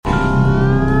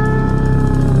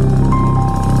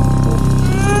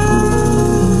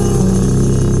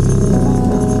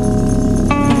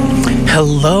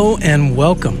Hello and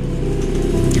welcome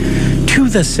to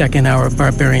the second hour of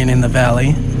Barbarian in the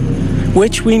Valley,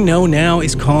 which we know now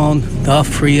is called The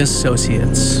Free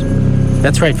Associates.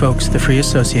 That's right, folks, The Free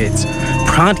Associates.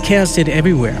 Broadcasted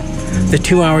everywhere. The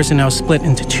 2 hours are now split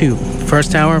into two.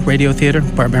 First hour, Radio Theater,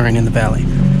 Barbarian in the Valley.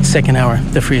 Second hour,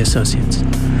 The Free Associates.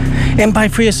 And by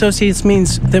Free Associates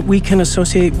means that we can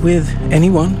associate with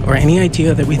anyone or any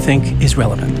idea that we think is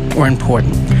relevant or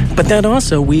important. But that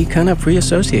also we kind of free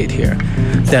associate here.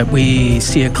 That we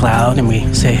see a cloud and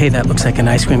we say, hey, that looks like an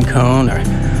ice cream cone, or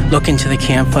look into the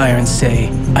campfire and say,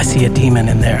 I see a demon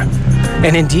in there.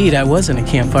 And indeed, I was in a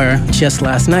campfire just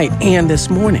last night and this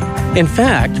morning. In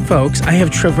fact, folks, I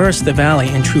have traversed the valley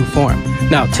in true form.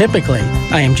 Now, typically,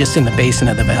 I am just in the basin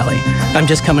of the valley. I'm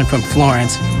just coming from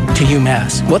Florence to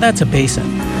UMass. Well, that's a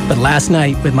basin. But last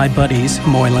night with my buddies,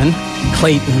 Moylan,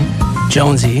 Clayton,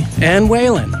 Jonesy, and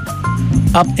Waylon,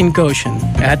 up in Goshen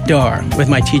at Dar with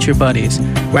my teacher buddies,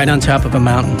 right on top of a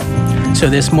mountain. So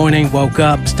this morning, woke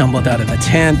up, stumbled out of the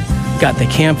tent, got the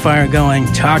campfire going,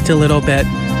 talked a little bit,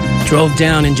 drove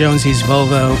down in Jonesy's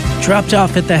Volvo, dropped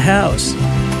off at the house.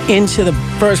 Into the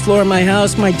first floor of my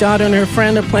house, my daughter and her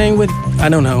friend are playing with, I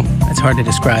don't know, it's hard to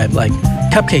describe, like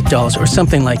cupcake dolls or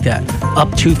something like that.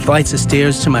 Up 2 flights of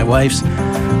stairs to my wife's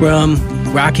room.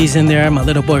 Rocky's in there, my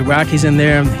little boy Rocky's in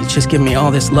there. He's just giving me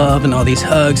all this love and all these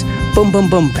hugs. Boom, boom,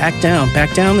 boom, back down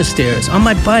the stairs. On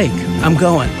my bike, I'm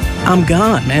gone,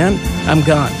 man. I'm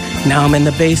gone. Now I'm in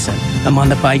the basin. I'm on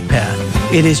the bike path.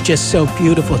 It is just so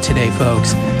beautiful today,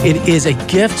 folks. It is a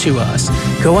gift to us.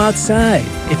 Go outside.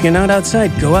 If you're not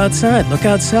outside, go outside. Look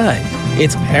outside.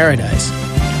 It's paradise.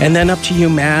 And then up to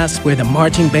UMass, where the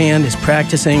marching band is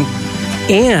practicing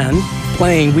and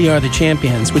playing We Are the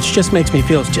Champions, which just makes me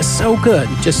feel just so good,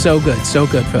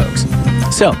 folks.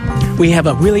 So, we have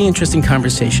a really interesting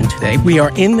conversation today. We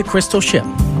are in the Crystal Ship,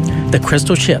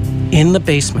 in the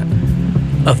basement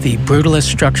of the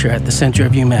brutalist structure at the center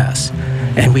of UMass.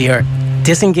 And we are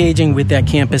disengaging with that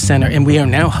campus center, and we are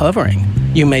now hovering.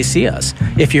 You may see us.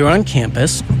 If you're on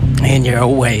campus and you're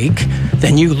awake,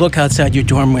 then you look outside your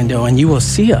dorm window and you will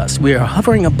see us. We are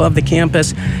hovering above the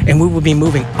campus, and we will be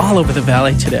moving all over the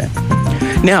valley today.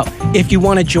 Now, if you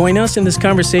want to join us in this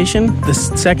conversation, the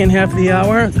second half of the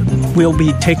hour, we'll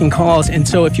be taking calls. And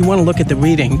so if you want to look at the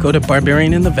reading, go to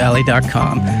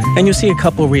barbarianinthevalley.com, and you'll see a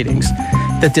couple readings.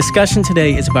 The discussion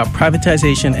today is about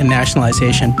privatization and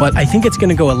nationalization, but I think it's going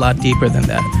to go a lot deeper than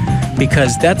that,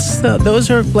 because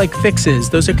those are like fixes.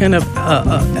 Those are kind of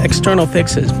external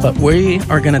fixes. But we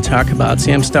are going to talk about,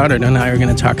 Sam Stoddard and I are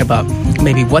going to talk about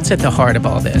maybe what's at the heart of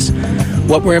all this,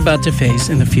 what we're about to face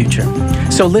in the future.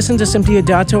 So listen to some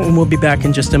Diodato, and we'll be back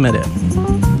in just a minute.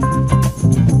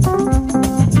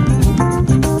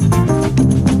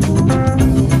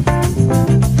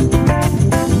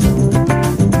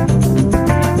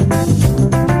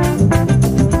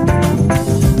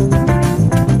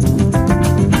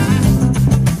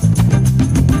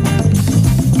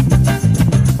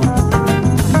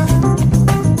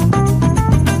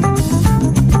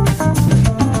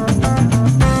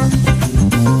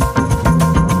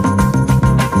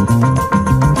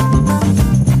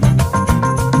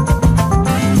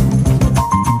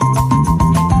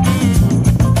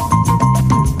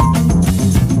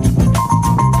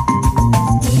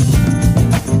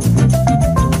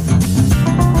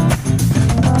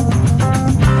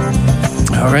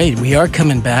 We are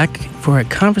coming back for a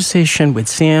conversation with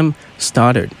Sam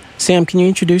Stoddard. Sam, can you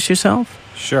introduce yourself?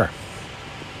 Sure.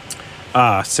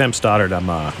 Sam Stoddard. I'm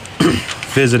a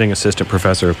visiting assistant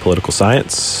professor of political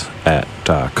science at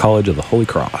College of the Holy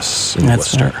Cross in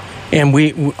Worcester. Right. And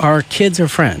our kids are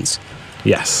friends.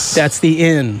 Yes. That's the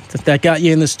in that got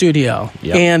you in the studio.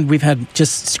 Yep. And we've had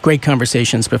just great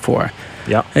conversations before.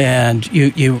 Yeah. And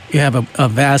you have a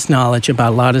vast knowledge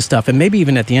about a lot of stuff. And maybe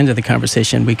even at the end of the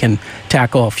conversation, we can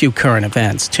tackle a few current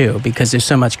events, too, because there's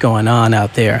so much going on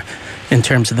out there in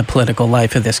terms of the political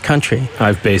life of this country.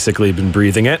 I've basically been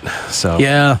breathing it. So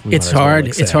yeah, it's hard.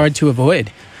 It's hard to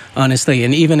avoid, honestly.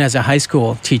 And even as a high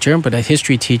school teacher, but a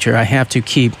history teacher, I have to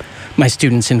keep my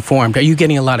students informed. Are you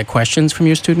getting a lot of questions from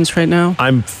your students right now?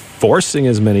 I'm forcing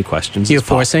as many questions as possible. You're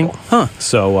forcing? Huh.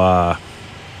 So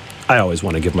I always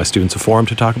want to give my students a forum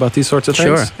to talk about these sorts of things.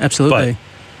 Sure, absolutely.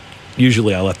 But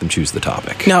usually I let them choose the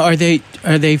topic. Now, but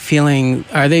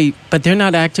they're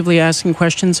not actively asking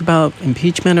questions about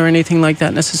impeachment or anything like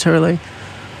that necessarily?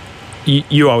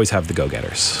 You always have the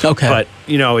go-getters. Okay. But,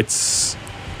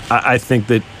 I think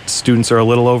that students are a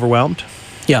little overwhelmed.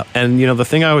 Yeah. And, the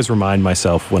thing I always remind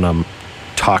myself when I'm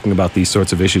talking about these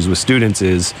sorts of issues with students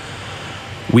is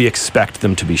we expect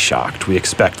them to be shocked. We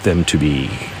expect them to be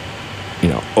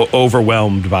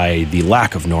overwhelmed by the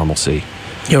lack of normalcy.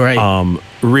 You're right.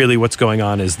 Really, what's going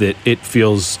on is that it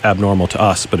feels abnormal to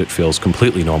us, but it feels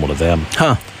completely normal to them.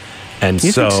 Huh. And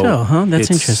You think so, huh? That's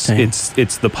interesting.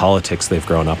 It's the politics they've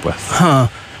grown up with. Huh.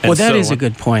 Well, And that so- is a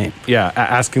good point. Yeah,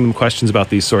 asking them questions about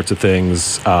these sorts of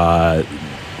things, I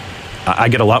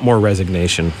get a lot more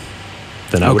resignation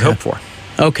than I would Okay. hope for.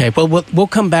 Okay, well, we'll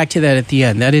come back to that at the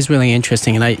end. That is really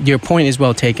interesting, and your point is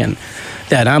well taken,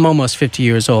 that I'm almost 50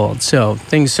 years old, so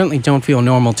things certainly don't feel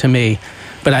normal to me,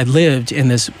 but I lived in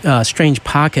this strange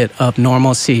pocket of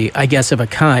normalcy, I guess, of a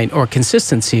kind, or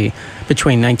consistency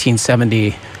between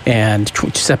 1970 and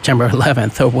September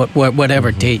 11th, or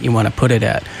whatever date you want to put it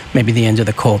at, maybe the end of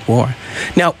the Cold War.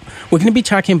 Now, we're going to be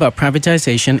talking about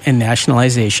privatization and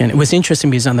nationalization. It was interesting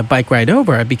because on the bike ride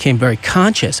over, I became very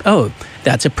conscious. Oh,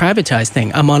 that's a privatized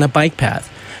thing. I'm on a bike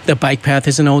path. The bike path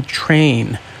is an old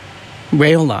train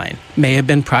rail line. May have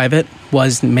been private,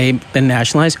 may have been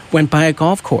nationalized, went by a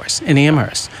golf course in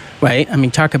Amherst, right? I mean,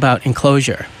 talk about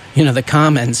enclosure. The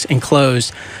commons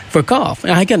enclosed for golf.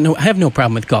 And I have no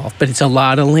problem with golf, but it's a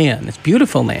lot of land. It's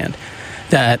beautiful land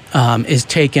that is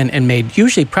taken and made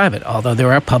usually private, although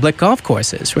there are public golf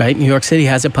courses, right? New York City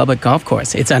has a public golf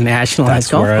course. It's a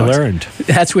nationalized golf course. That's where I learned.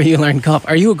 That's where you learned golf.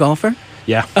 Are you a golfer?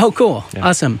 Yeah. Oh, cool. Yeah.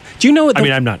 Awesome. Do you know what I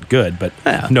mean, I'm not good, but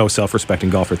Yeah. no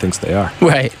self-respecting golfer thinks they are.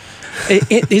 Right.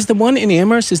 Is the one in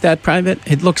Amherst, is that private?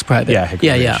 It looks private. Yeah, Hickory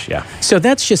yeah. Ridge, yeah. So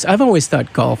that's just, I've always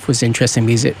thought golf was interesting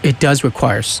because it does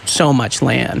require so much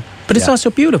land, but it's Yeah. also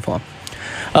beautiful.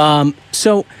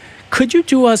 So could you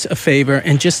do us a favor,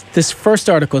 and just, this first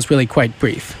article is really quite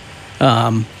brief,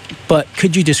 but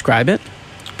could you describe it?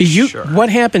 Sure. What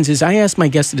happens is I ask my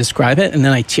guests to describe it, and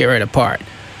then I tear it apart.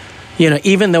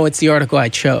 Even though it's the article I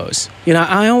chose.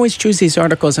 I always choose these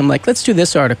articles. I'm like, let's do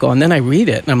this article. And then I read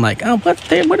it, and I'm like, oh,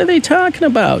 what are they talking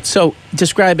about? So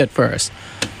describe it first.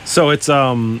 So it's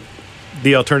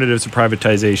the alternatives to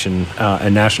privatization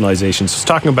and nationalization. So it's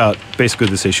talking about basically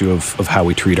this issue of how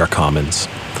we treat our commons.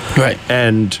 Right.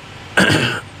 And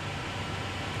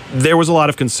there was a lot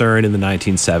of concern in the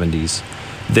 1970s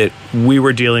that we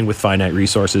were dealing with finite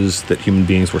resources, that human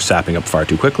beings were sapping up far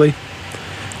too quickly,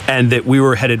 and that we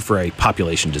were headed for a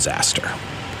population disaster.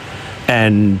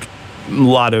 And a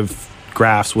lot of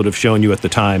graphs would have shown you at the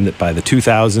time that by the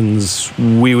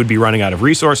 2000s, we would be running out of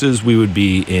resources. We would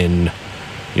be in,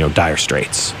 dire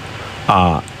straits.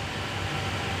 That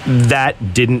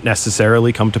didn't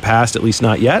necessarily come to pass, at least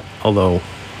not yet, although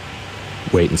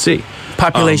wait and see.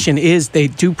 Population they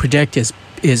do predict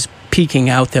is peaking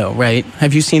out, though, right?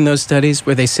 Have you seen those studies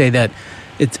where they say that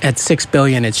it's at 6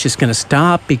 billion, it's just going to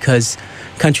stop because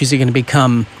countries are going to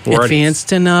become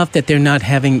advanced enough that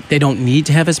they don't need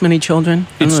to have as many children?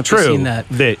 I don't know It's if you've true seen that.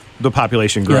 that the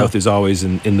population growth is always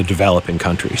in the developing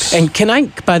countries. And can I,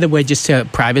 by the way, just a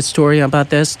private story about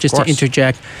this, just to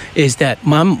interject, is that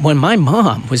when my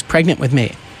mom was pregnant with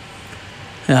me,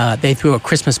 they threw a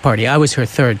Christmas party. I was her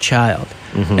third child.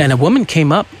 Mm-hmm. And a woman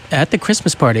came up at the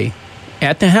Christmas party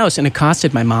at the house and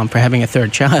accosted my mom for having a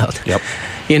third child. Yep.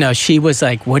 She was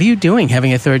like, what are you doing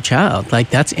having a third child? Like,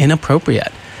 that's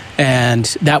inappropriate. And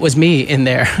that was me in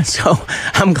there. So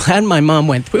I'm glad my mom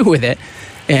went through with it.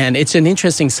 And it's an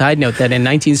interesting side note that in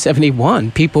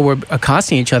 1971, people were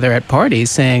accosting each other at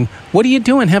parties saying, what are you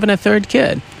doing having a third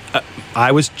kid?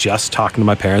 I was just talking to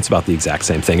my parents about the exact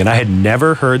same thing, and I had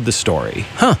never heard the story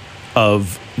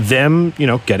of them,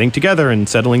 getting together and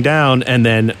settling down and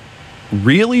then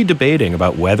really debating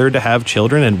about whether to have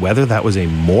children and whether that was a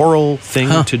moral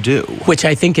thing to do. Which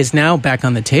I think is now back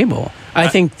on the table. I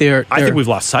think we've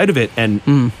lost sight of it. And,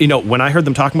 when I heard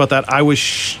them talking about that, I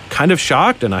was kind of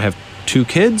shocked. And I have 2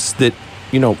 kids that,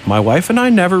 my wife and I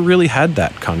never really had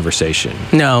that conversation.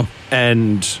 No.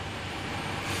 And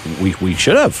we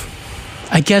should have.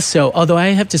 I guess so. Although I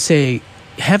have to say,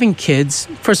 having kids,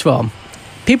 first of all,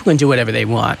 people can do whatever they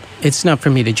want. It's not for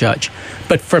me to judge.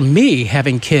 But for me,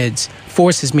 having kids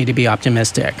forces me to be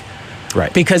optimistic.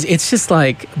 Right. Because it's just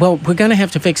like, well, we're going to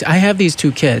have to fix. I have these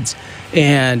 2 kids,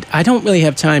 and I don't really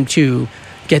have time to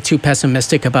get too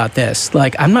pessimistic about this.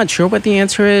 Like, I'm not sure what the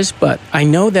answer is, but I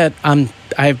know that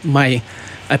I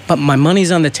put my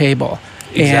money's on the table.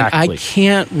 Exactly. And I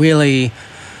can't really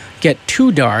get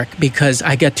too dark because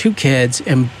I got 2 kids,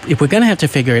 and if we're going to have to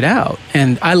figure it out.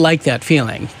 And I like that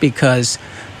feeling because,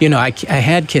 I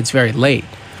had kids very late.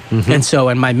 Mm-hmm. And so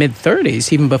in my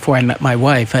mid-30s, even before I met my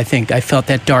wife, I think I felt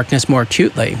that darkness more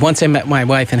acutely. Once I met my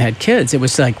wife and had kids, it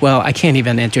was like, well, I can't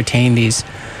even entertain these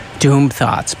doom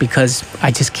thoughts because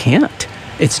I just can't.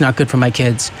 It's not good for my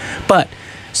kids. But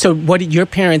so what your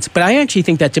parents, but I actually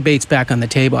think that debate's back on the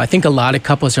table. I think a lot of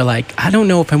couples are like, I don't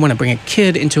know if I want to bring a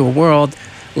kid into a world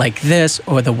like this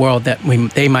or the world that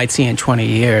they might see in 20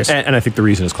 years. And I think the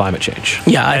reason is climate change.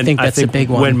 Yeah, I think that's a big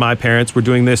one. When my parents were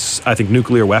doing this, I think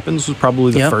nuclear weapons was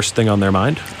probably the first thing on their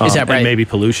mind. Is that right? And maybe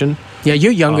pollution. Yeah,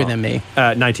 you're younger than me.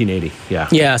 1980, yeah.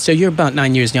 Yeah, so you're about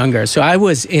 9 years younger. So I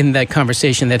was in that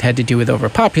conversation that had to do with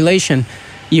overpopulation.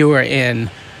 You were in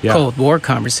Cold War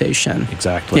conversation.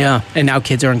 Exactly. Yeah, and now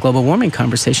kids are in global warming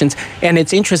conversations. And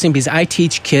it's interesting because I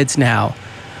teach kids now.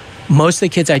 Most of the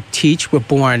kids I teach were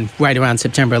born right around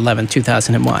September 11,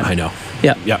 2001. I know.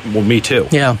 Yeah. Yeah, well, me too.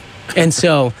 Yeah. And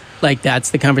so, like,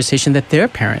 that's the conversation that their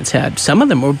parents had. Some of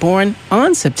them were born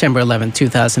on September 11,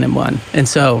 2001. And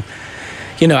so,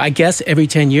 you know, I guess every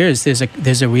 10 years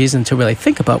there's a reason to really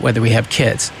think about whether we have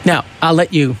kids. Now, I'll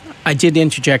let you, I did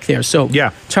interject there. So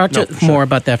talk to more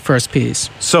about that first piece.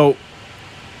 So,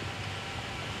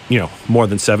 you know, more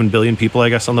than 7 billion people, I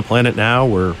guess, on the planet now.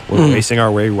 We're racing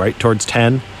our way right towards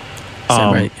 10.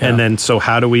 Right? Yeah. And then, so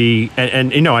how do we,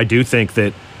 and, you know, I do think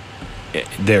that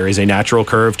there is a natural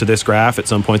curve to this graph at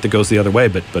some point that goes the other way,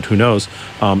 but who knows?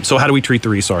 So how do we treat the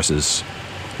resources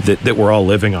that we're all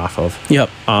living off of? Yep.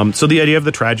 So the idea of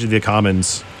the tragedy of the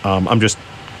commons, I'm just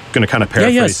going to kind of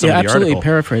paraphrase some of the absolutely. article.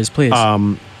 Paraphrase, please.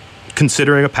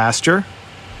 Considering a pasture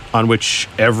on which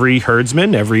every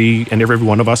herdsman, every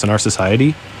one of us in our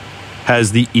society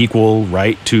has the equal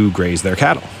right to graze their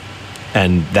cattle.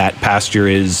 And that pasture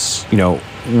is, you know,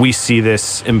 we see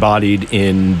this embodied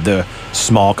in the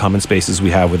small common spaces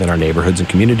we have within our neighborhoods and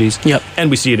communities. Yep. And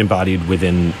we see it embodied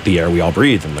within the air we all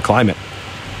breathe and the climate.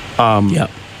 Yep.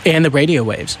 And the radio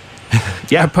waves.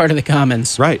 Yeah. Are part of the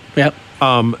commons. Right. Yep.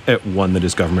 One that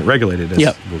is government regulated,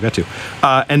 as we'll get to.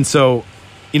 And so,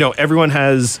 you know, everyone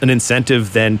has an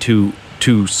incentive then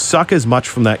to suck as much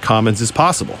from that commons as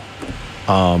possible.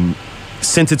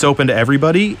 Since it's open to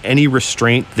everybody, any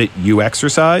restraint that you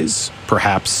exercise,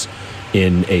 perhaps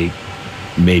in a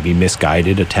maybe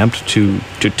misguided attempt to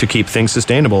keep things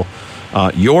sustainable,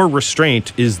 your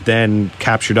restraint is then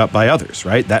captured up by others,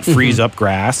 right? That frees up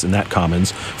grass and that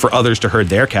commons for others to herd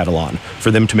their cattle on,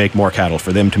 for them to make more cattle,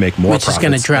 for them to make more profits. Which is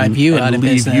going to drive you out of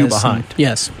business. And leave you behind.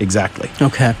 Yes. Exactly.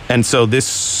 Okay. And so this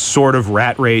sort of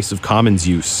rat race of commons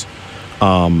use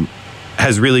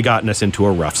has really gotten us into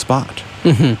a rough spot.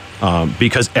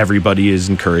 Because everybody is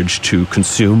encouraged to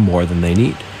consume more than they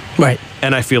need. Right.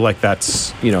 And I feel like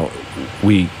that's, you know,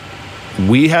 we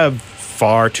have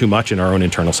far too much in our own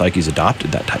internal psyches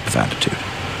adopted that type of attitude.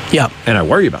 Yeah. And I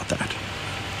worry about that.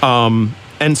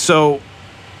 And so,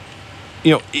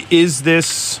 you know, does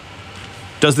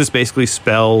this basically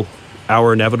spell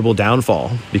our inevitable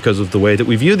downfall because of the way that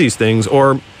we view these things?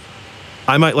 Or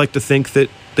I might like to think that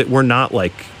we're not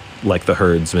like the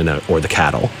herdsmen or the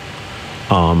cattle.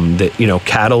 That, you know,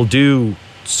 cattle do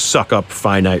suck up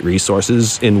finite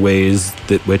resources in ways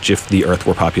which if the earth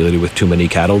were populated with too many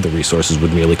cattle, the resources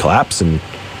would merely collapse. And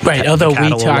right, although we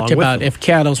talked about if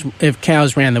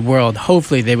cows ran the world,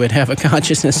 hopefully they would have a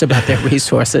consciousness about their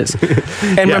resources.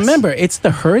 And remember, it's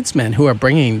the herdsmen who are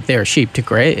bringing their sheep to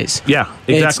graze. Yeah,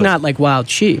 exactly. It's not like wild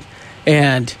sheep.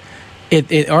 And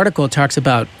the article talks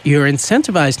about you're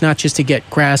incentivized not just to get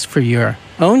grass for your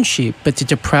own sheep, but to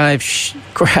deprive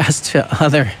grass to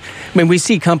other. I mean, we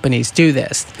see companies do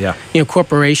this. Yeah. You know,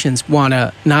 corporations want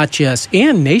to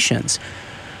and nations,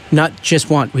 not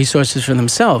just want resources for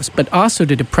themselves, but also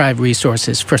to deprive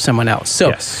resources for someone else.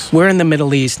 So we're in the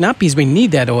Middle East, not because we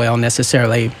need that oil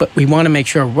necessarily, but we want to make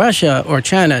sure Russia or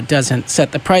China doesn't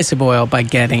set the price of oil by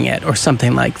getting it or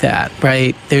something like that,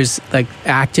 right? There's like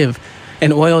active,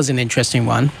 and oil is an interesting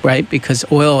one, right? Because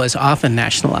oil is often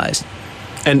nationalized.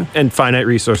 And finite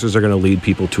resources are going to lead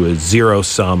people to a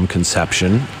zero-sum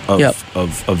conception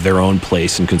of their own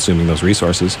place in consuming those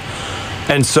resources.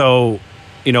 And so,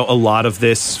 you know, a lot of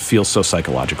this feels so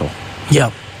psychological.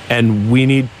 Yeah. And we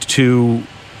need to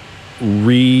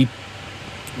rejigger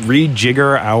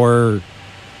our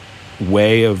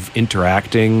way of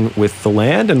interacting with the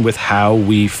land and with how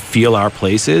we feel our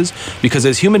place is. Because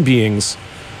as human beings,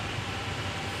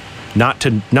 not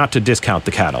to discount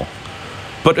the cattle,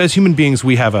 but as human beings,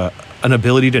 we have an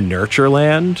ability to nurture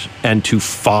land and to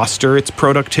foster its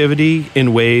productivity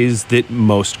in ways that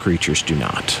most creatures do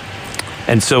not.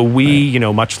 And so we, you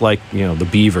know, much like, you know, the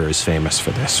beaver is famous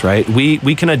for this, right?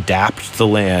 We can adapt the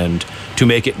land to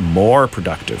make it more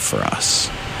productive for us.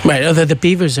 Right, although the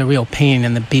beaver's a real pain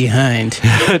in the behind,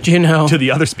 you know. To the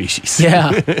other species.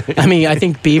 Yeah. I mean, I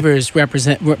think beavers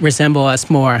resemble us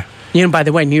more. You know, by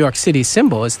the way, New York City's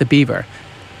symbol is the beaver.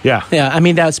 Yeah. Yeah, I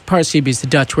mean, that's partially because the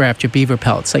Dutch were after beaver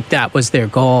pelts. Like, that was their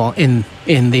goal in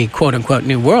the quote-unquote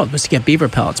New World, was to get beaver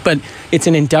pelts. But it's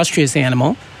an industrious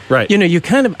animal. Right. You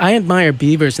know, I admire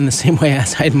beavers in the same way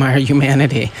as I admire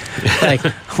humanity. Like,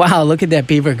 wow, look at that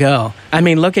beaver go. I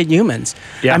mean, look at humans.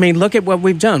 Yeah. I mean, look at what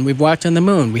we've done. We've walked on the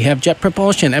moon. We have jet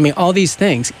propulsion. I mean, all these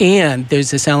things. And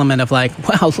there's this element of like,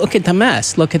 wow, look at the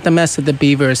mess. Look at the mess that the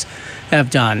beavers have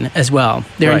done as well.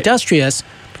 They're industrious,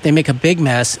 but they make a big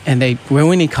mess, and they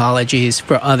ruin ecologies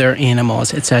for other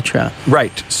animals, etc.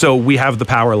 Right. So we have the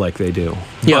power like they do.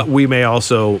 Yeah. But we may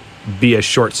also be as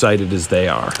short-sighted as they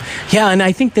are. Yeah, and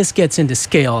I think this gets into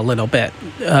scale a little bit,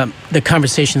 the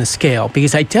conversation of scale,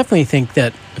 because I definitely think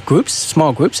that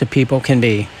small groups of people can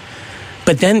be.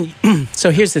 But then,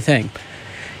 so here's the thing.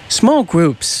 Small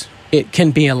groups, it can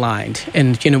be aligned.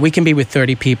 And, you know, we can be with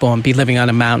 30 people and be living on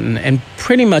a mountain and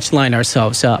pretty much line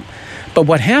ourselves up. But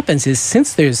what happens is,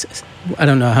 since there's, I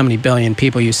don't know how many billion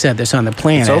people you said there's on the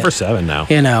planet. It's over 7 now.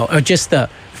 You know, or just the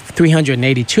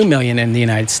 382 million in the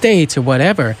United States or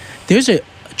whatever, there's a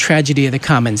tragedy of the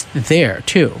commons there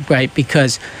too, right?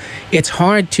 Because it's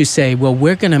hard to say, well,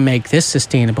 we're going to make this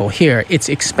sustainable here. It's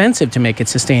expensive to make it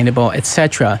sustainable,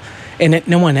 etc. And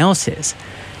no one else is.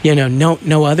 You know,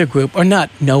 no other group, or not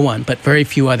no one, but very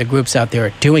few other groups out there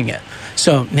are doing it.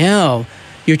 So now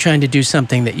you're trying to do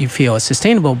something that you feel is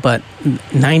sustainable, but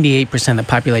 98% of the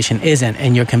population isn't,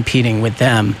 and you're competing with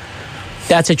them.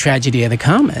 That's a tragedy of the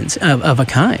commons of a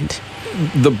kind.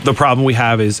 The problem we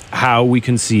have is how we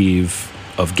conceive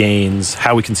of gains,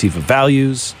 how we conceive of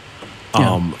values.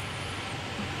 Yeah.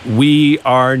 We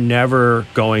are never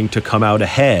going to come out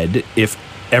ahead if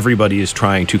everybody is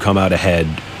trying to come out ahead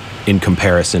in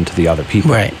comparison to the other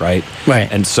people, right?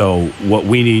 And so what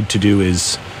we need to do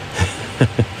is,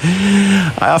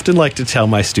 I often like to tell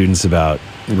my students about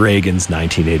Reagan's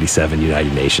 1987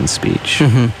 United Nations speech.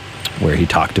 Where he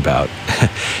talked about,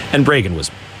 and Reagan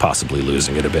was possibly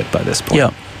losing it a bit by this point.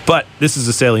 Yeah. But this is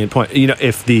a salient point. You know,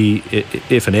 if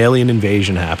an alien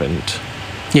invasion happened,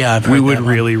 we would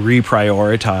really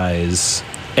reprioritize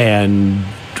and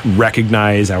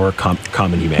recognize our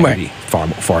common humanity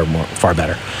far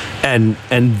better. And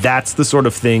that's the sort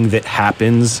of thing that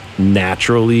happens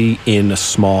naturally in a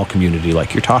small community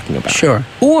like you're talking about. Sure.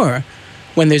 Or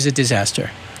when there's a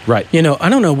disaster. Right. You know, I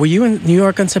don't know, were you in New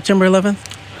York on September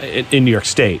 11th? In New York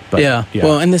State. But yeah.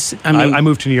 Well, and this, I mean, I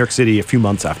moved to New York City a few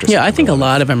months after. Yeah, I think a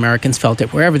lot of Americans felt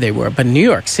it wherever they were. But New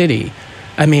York City,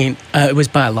 I mean, it was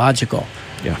biological.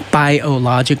 Yeah.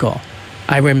 Biological.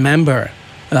 I remember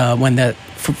when the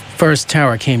first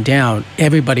tower came down,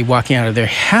 everybody walking out of their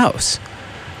house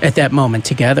at that moment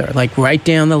together, like right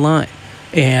down the line.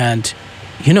 And,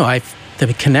 you know,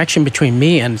 the connection between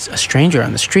me and a stranger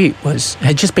on the street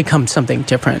had just become something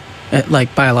different,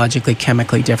 like biologically,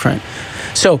 chemically different.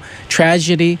 So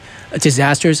tragedy,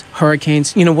 disasters,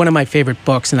 hurricanes. You know, one of my favorite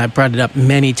books, and I've brought it up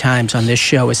many times on this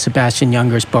show, is Sebastian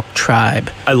Junger's book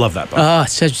Tribe. I love that book. Oh,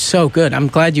 it's so good. I'm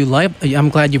glad you've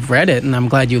read it, and I'm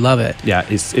glad you love it. Yeah,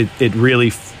 it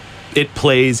really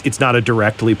plays. It's not a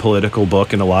directly political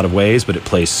book in a lot of ways, but it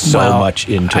plays so much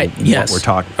into what we're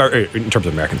talking, or in terms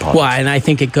of American politics. Well, and I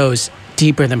think it goes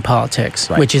deeper than politics,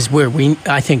 which is where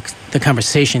I think the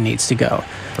conversation needs to go,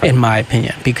 in my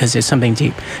opinion, because there's something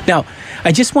deep. Now,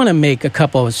 I just want to make a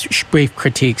couple of brief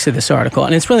critiques of this article,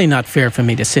 and it's really not fair for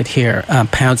me to sit here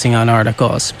pouncing on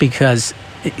articles, because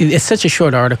it's such a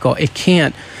short article, it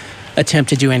can't attempt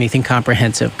to do anything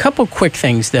comprehensive. Couple quick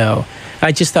things, though,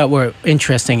 I just thought were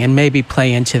interesting and maybe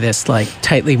play into this like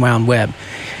tightly wound web.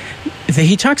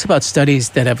 He talks about studies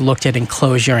that have looked at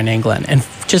enclosure in England. And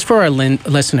just for our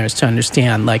listeners to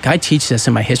understand, like I teach this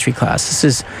in my history class. This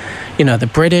is, you know, the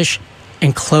British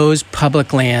enclose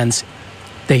public lands.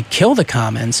 They kill the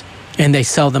commons and they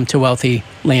sell them to wealthy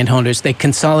landowners. They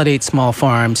consolidate small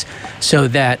farms so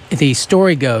that the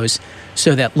story goes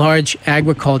so that large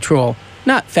agricultural,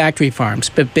 not factory farms,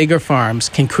 but bigger farms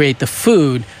can create the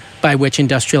food by which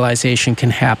industrialization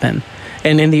can happen.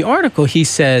 And in the article, he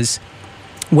says,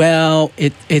 well,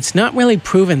 it's not really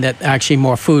proven that actually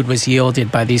more food was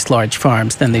yielded by these large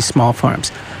farms than these small farms.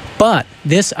 But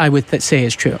this, I would say,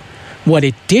 is true. What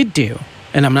it did do,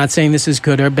 and I'm not saying this is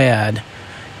good or bad,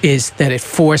 is that it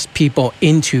forced people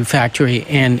into factory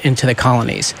and into the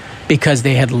colonies because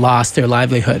they had lost their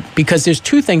livelihood. Because there's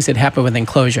two things that happen with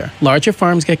enclosure. Larger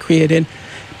farms get created,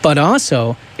 but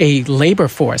also a labor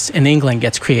force in England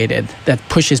gets created that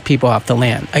pushes people off the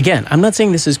land. Again, I'm not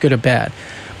saying this is good or bad,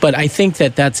 but I think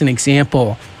that that's an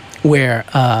example where,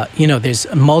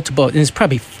 there's multiple, and there's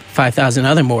probably 5,000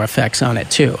 other more effects on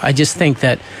it too. I just think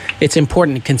that it's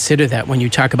important to consider that when you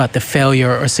talk about the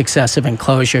failure or success of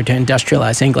enclosure to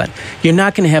industrialize England. You're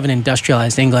not going to have an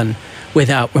industrialized England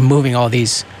without removing all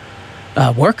these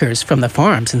workers from the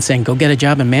farms and saying, go get a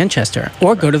job in Manchester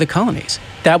or go to the colonies.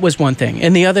 That was one thing.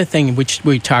 And the other thing, which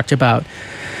we talked about,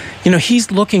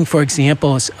 he's looking for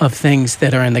examples of things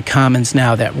that are in the commons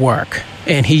now that work.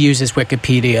 And he uses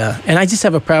Wikipedia. And I just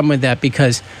have a problem with that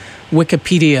because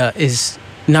Wikipedia is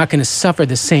not going to suffer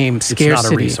the same scarcity. It's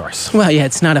not a resource. Well, yeah,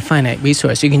 it's not a finite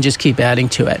resource. You can just keep adding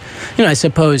to it. I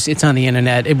suppose it's on the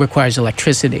internet. It requires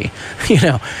electricity.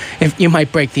 If you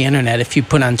might break the internet if you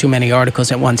put on too many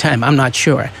articles at one time. I'm not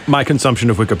sure. My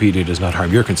consumption of Wikipedia does not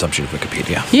harm your consumption of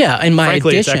Wikipedia. Yeah, and my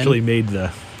Frankly, addition... it's actually made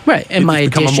the... Right, and my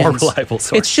become additions, a more reliable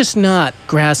source. It's just not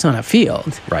grass on a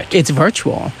field. Right. It's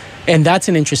virtual. And that's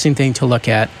an interesting thing to look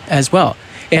at as well.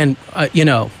 And,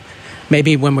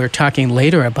 maybe when we're talking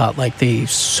later about like the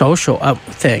social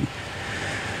thing,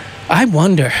 I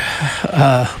wonder,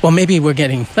 maybe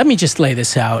let me just lay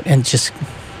this out and just,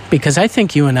 because I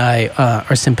think you and I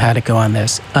are simpatico on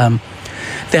this,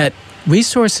 that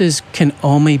resources can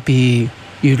only be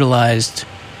utilized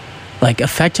like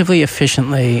effectively,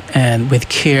 efficiently, and with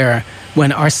care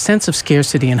when our sense of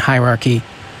scarcity and hierarchy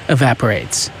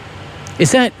evaporates.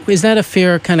 Is that a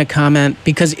fair kind of comment?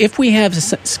 Because if we have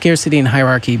scarcity and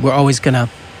hierarchy, we're always going to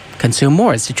consume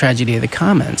more. It's the tragedy of the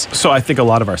commons. So I think a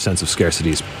lot of our sense of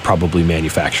scarcity is probably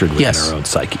manufactured within our own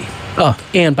psyche. Oh,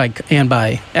 and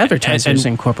by advertisers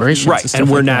and corporations. Right, and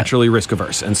we're naturally risk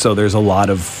averse. And so there's a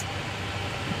lot of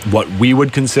what we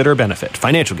would consider benefit,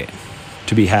 financial gain,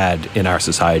 to be had in our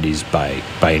societies by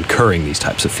incurring these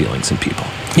types of feelings in people.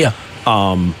 Yeah.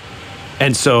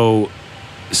 And so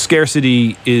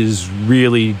scarcity is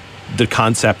really, the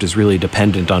concept is really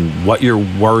dependent on what you're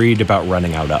worried about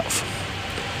running out of.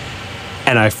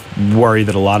 And I worry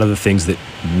that a lot of the things that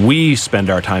we spend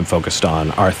our time focused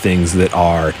on are things that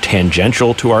are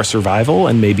tangential to our survival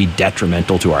and maybe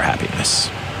detrimental to our happiness.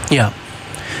 Yeah.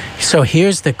 So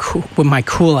here's my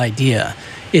cool idea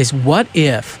is what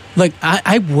if,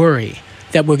 I worry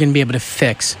that we're going to be able to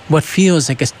fix what feels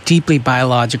like a deeply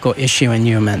biological issue in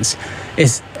humans.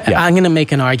 I'm going to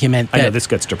make an argument that... I know, this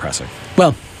gets depressing.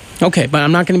 Well, okay, but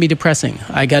I'm not going to be depressing.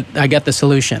 I got the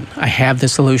solution. I have the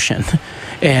solution.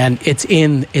 And it's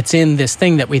in this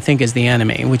thing that we think is the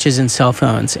enemy, which is in cell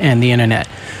phones and the internet.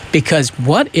 Because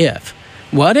what if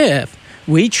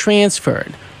we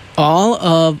transferred all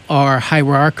of our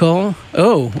hierarchical...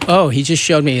 Oh, he just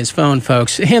showed me his phone,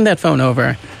 folks. Hand that phone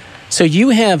over. So you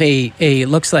have a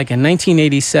looks like a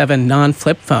 1987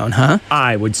 non-flip phone, huh?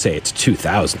 I would say it's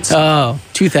 2007. Oh,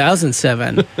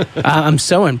 2007. I'm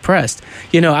so impressed.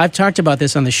 I've talked about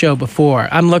this on the show before.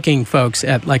 I'm looking, folks,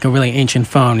 at like a really ancient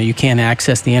phone. You can't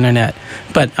access the internet.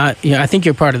 But I think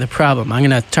you're part of the problem. I'm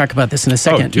going to talk about this in a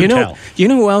second. Oh, do tell. You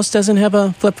know who else doesn't have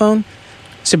a flip phone?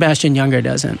 Sebastian Younger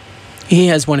doesn't. He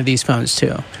has one of these phones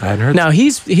too. I hadn't heard. Now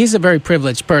he's a very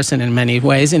privileged person in many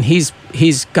ways, and he's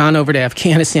gone over to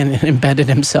Afghanistan and embedded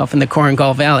himself in the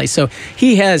Korengal Valley. So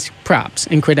he has props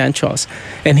and credentials,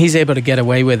 and he's able to get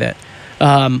away with it.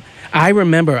 I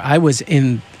remember I was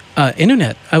in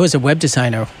internet. I was a web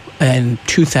designer in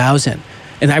 2000.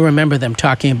 And I remember them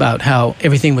talking about how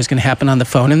everything was going to happen on the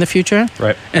phone in the future.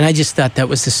 Right. And I just thought that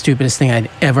was the stupidest thing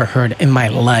I'd ever heard in my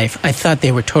life. I thought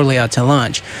they were totally out to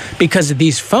lunch. Because of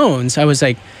these phones, I was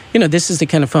like, this is the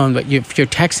kind of phone, but if you're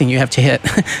texting, you have to hit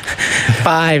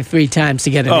 3 times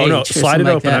to get an H. No, slide it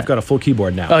like open. that. I've got a full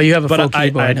keyboard now. Oh, you have a full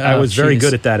keyboard. I was very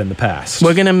good at that in the past.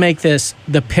 We're going to make this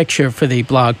the picture for the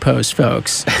blog post,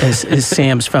 folks, is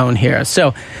Sam's phone here.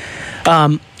 So,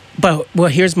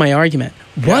 here's my argument.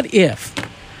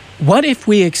 What if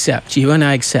we accept, you and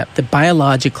I accept, that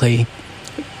biologically,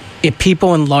 if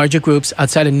people in larger groups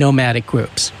outside of nomadic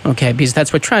groups, okay, because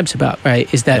that's what tribe's about,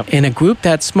 right, is that in a group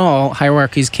that small,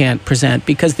 hierarchies can't present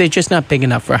because they're just not big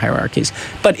enough for hierarchies.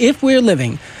 But if we're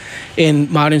living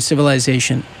in modern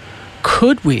civilization,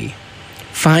 could we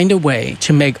find a way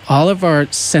to make all of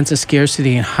our sense of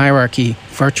scarcity and hierarchy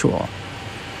virtual?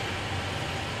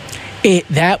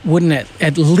 That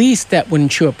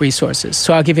wouldn't chew up resources.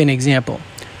 So I'll give you an example.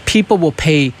 People will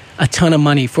pay a ton of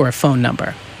money for a phone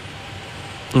number.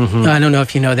 Mm-hmm. I don't know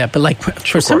if you know that, but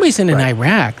for some reason in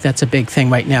Iraq, that's a big thing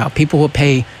right now. People will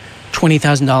pay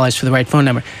 $20,000 for the right phone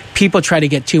number. People try to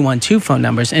get 212 phone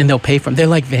numbers, and they'll pay for them. They're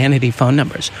like vanity phone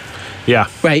numbers. Yeah.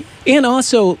 Right? And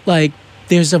also,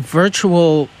 there's a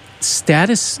virtual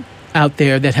status out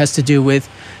there that has to do with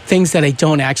things that I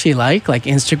don't actually like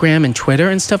Instagram and Twitter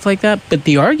and stuff like that. But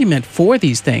the argument for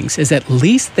these things is at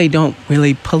least they don't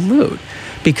really pollute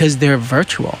because they're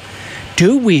virtual.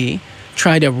 Do we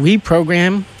try to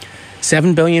reprogram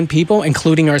 7 billion people,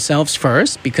 including ourselves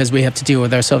first, because we have to deal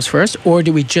with ourselves first? Or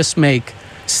do we just make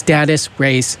status,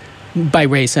 race, by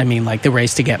race I mean like the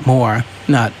race to get more,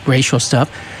 not racial stuff.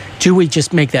 do we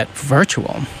just make that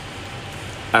virtual?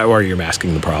 Or you're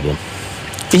masking the problem.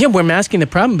 Yeah, we're masking the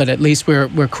problem, but at least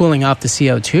we're cooling off the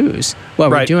CO2s while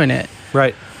we're doing it.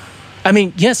 Right. I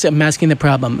mean, yes, I'm masking the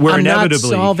problem. We're I'm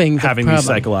inevitably not solving the having problem. these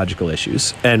psychological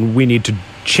issues, and we need to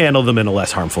channel them in a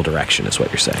less harmful direction, is what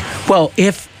you're saying. Well,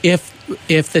 if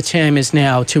the time is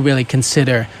now to really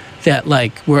consider that,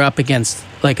 like, we're up against,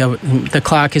 like, the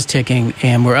clock is ticking,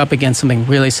 and we're up against something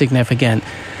really significant,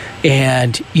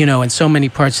 and, you know, in so many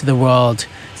parts of the world,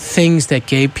 things that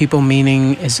gave people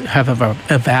meaning have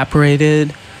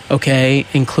evaporated, okay,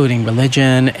 including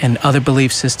religion and other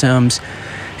belief systems,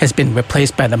 has been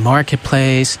replaced by the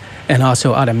marketplace, and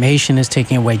also automation is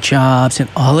taking away jobs, and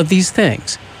all of these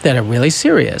things that are really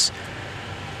serious.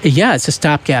 Yeah, it's a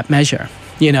stopgap measure.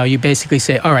 You know, you basically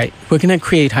say, all right, we're going to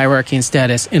create hierarchy and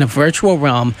status in a virtual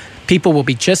realm. People will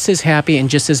be just as happy and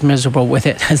just as miserable with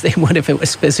it as they would if it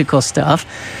was physical stuff.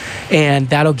 And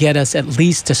that'll get us at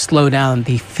least to slow down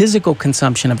the physical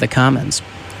consumption of the commons.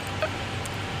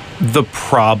 The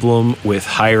problem with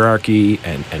hierarchy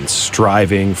and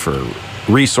striving for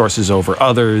resources over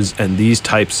others and these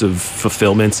types of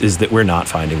fulfillments is that we're not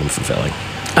finding them fulfilling.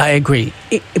 I agree.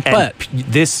 But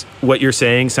this, what you're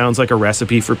saying, sounds like a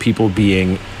recipe for people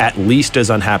being at least as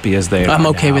unhappy as they are I'm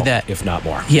okay now, with that. if not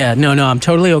more. Yeah, no, I'm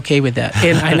totally okay with that.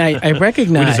 And I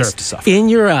recognize We deserve to suffer. in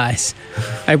your eyes,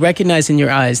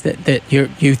 that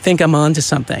you think I'm onto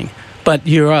something, but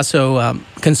you're also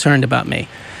concerned about me.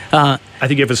 I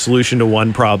think you have a solution to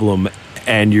one problem,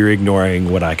 and you're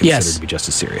ignoring what I consider to be just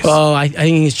as serious. Oh, I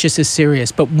think it's just as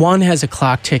serious. But one has a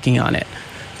clock ticking on it.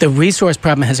 The resource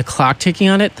problem has a clock ticking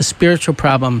on it. The spiritual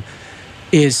problem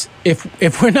is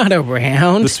if we're not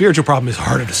around. The spiritual problem is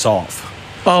harder to solve.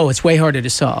 Oh, it's way harder to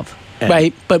solve,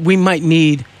 right? But we might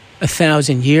need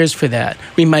 1,000 years for that.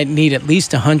 We might need at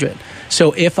least 100.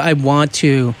 So if I want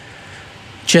to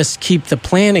just keep the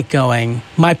planet going,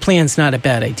 my plan's not a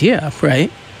bad idea,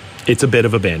 right? It's a bit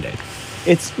of a Band-Aid.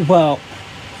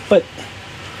 But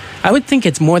I would think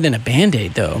it's more than a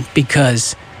Band-Aid, though,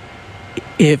 because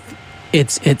if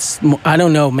it's I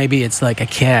don't know, maybe it's like a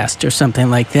cast or something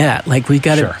like that. Like, we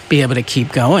got to be able to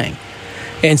keep going.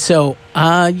 And so,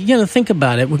 think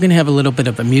about it. We're going to have a little bit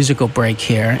of a musical break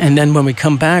here, and then when we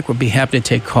come back, we'll be happy to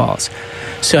take calls.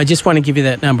 So I just want to give you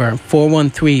that number,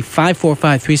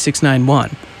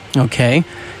 413-545-3691, okay?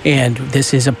 And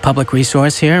this is a public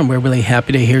resource here, and we're really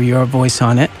happy to hear your voice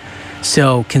on it.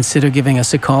 So consider giving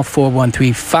us a call,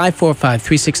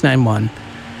 413-545-3691.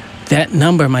 That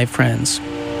number, my friends,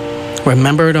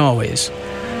 remember it always,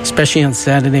 especially on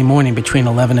Saturday morning between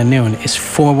 11 and noon, is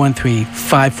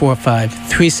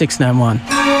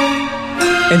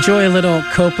 413-545-3691. Enjoy a little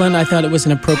Copeland. I thought it was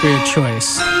an appropriate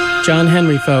choice. John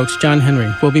Henry, folks. John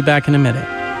Henry. We'll be back in a minute.